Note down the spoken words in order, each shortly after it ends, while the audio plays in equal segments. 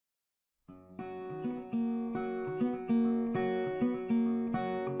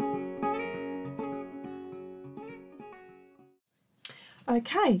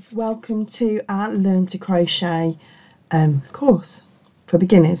Okay, welcome to our Learn to Crochet course for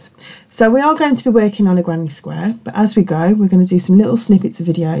beginners. So we are going to be working on a granny square, but as we go we're going to do some little snippets of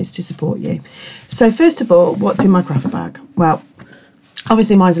videos to support you. So first of all, what's in my craft bag? Well,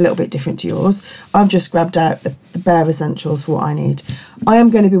 obviously mine's a little bit different to yours. I've just grabbed out the bare essentials for what I need. I am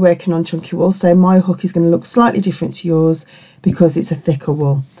going to be working on chunky wool, so my hook is going to look slightly different to yours because it's a thicker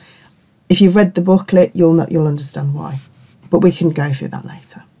wool. If you've read the booklet, you'll understand why. But we can go through that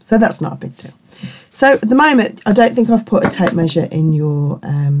later, so that's not a big deal. So at the moment I don't think I've put a tape measure in your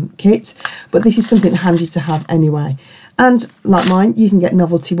kit, but this is something handy to have anyway. And like mine, you can get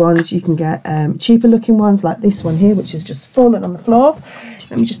novelty ones, you can get cheaper looking ones like this one here, which has just fallen on the floor.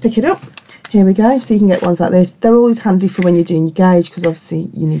 Let me just pick it up. Here we go. So you can get ones like this. They're always handy for when you're doing your gauge, because obviously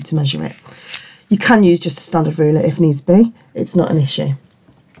you need to measure it. You can use just a standard ruler if needs be, it's not an issue.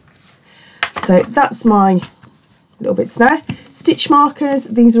 So that's my little bits there. Stitch markers,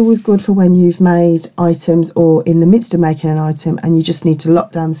 these are always good for when you've made items or in the midst of making an item and you just need to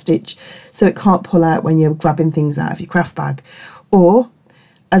lock down the stitch so it can't pull out when you're grabbing things out of your craft bag, or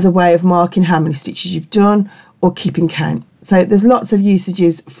as a way of marking how many stitches you've done or keeping count. So there's lots of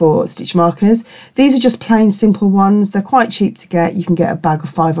usages for stitch markers. These are just plain simple ones. They're quite cheap to get. You can get a bag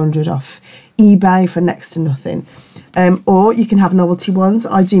of 500 off eBay for next to nothing. Or you can have novelty ones.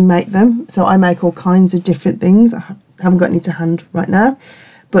 I do make them, so I make all kinds of different things. I haven't got any to hand right now,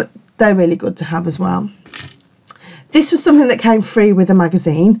 but they're really good to have as well. This was something that came free with a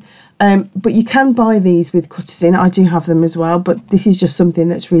magazine, but you can buy these with cutters in. I do have them as well, but this is just something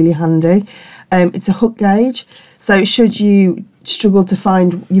that's really handy. It's a hook gauge, so should you struggle to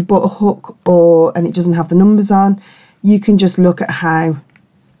find, you've bought a hook and it doesn't have the numbers on, you can just look at how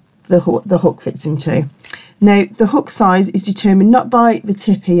the hook fits into. Now the hook size is determined not by the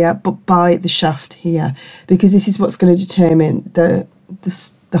tip here but by the shaft here, because this is what's going to determine the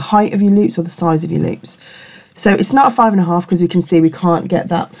height of your loops or the size of your loops. So it's not a 5.5 because we can see we can't get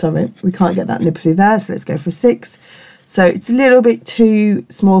that, we can't get that nib through there, so let's go for a 6. So it's a little bit too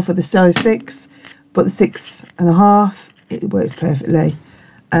small for the size 6, but the 6.5, it works perfectly.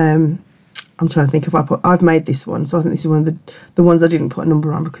 I'm trying to think if I've made this one, so I think this is one of the ones I didn't put a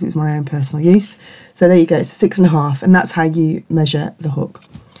number on because it was my own personal use. So there you go, it's a 6.5, and that's how you measure the hook.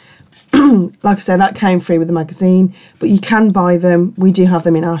 Like I said, that came free with the magazine, but you can buy them. We do have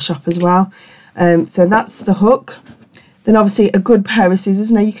them in our shop as well. So that's the hook. Then obviously a good pair of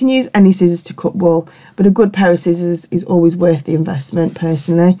scissors. Now you can use any scissors to cut wool, but a good pair of scissors is always worth the investment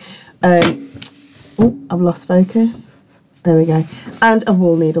personally. Oh, I've lost focus. There we go. And a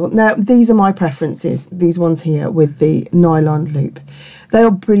wool needle. Now these are my preferences, these ones here with the nylon loop. They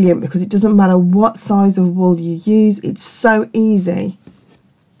are brilliant because it doesn't matter what size of wool you use, it's so easy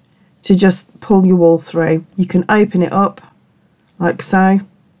to just pull your wool through. You can open it up like so,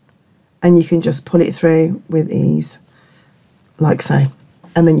 and you can just pull it through with ease like so,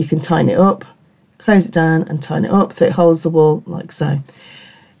 and then you can tighten it up, close it down and tighten it up so it holds the wool like so.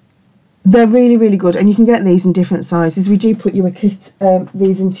 They're really, really good, and you can get these in different sizes. We do put you a kit,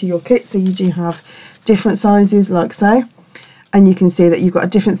 these into your kit, so you do have different sizes like so, and you can see that you've got a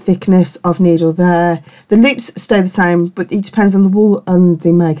different thickness of needle there. The loops stay the same, but it depends on the wool and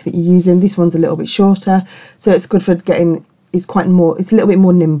the make that you're using. This one's a little bit shorter, so it's good for getting, it's a little bit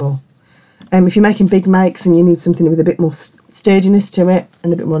more nimble. If you're making big makes and you need something with a bit more sturdiness to it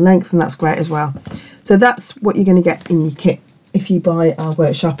and a bit more length, then that's great as well. So that's what you're going to get in your kit if you buy our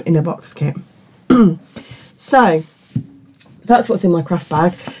workshop in a box kit. So that's what's in my craft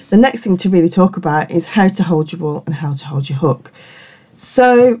bag. The next thing to really talk about is how to hold your wool and how to hold your hook.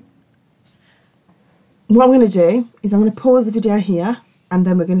 So what I'm going to do is I'm going to pause the video here, and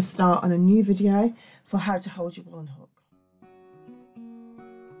then we're going to start on a new video for how to hold your wool and hook.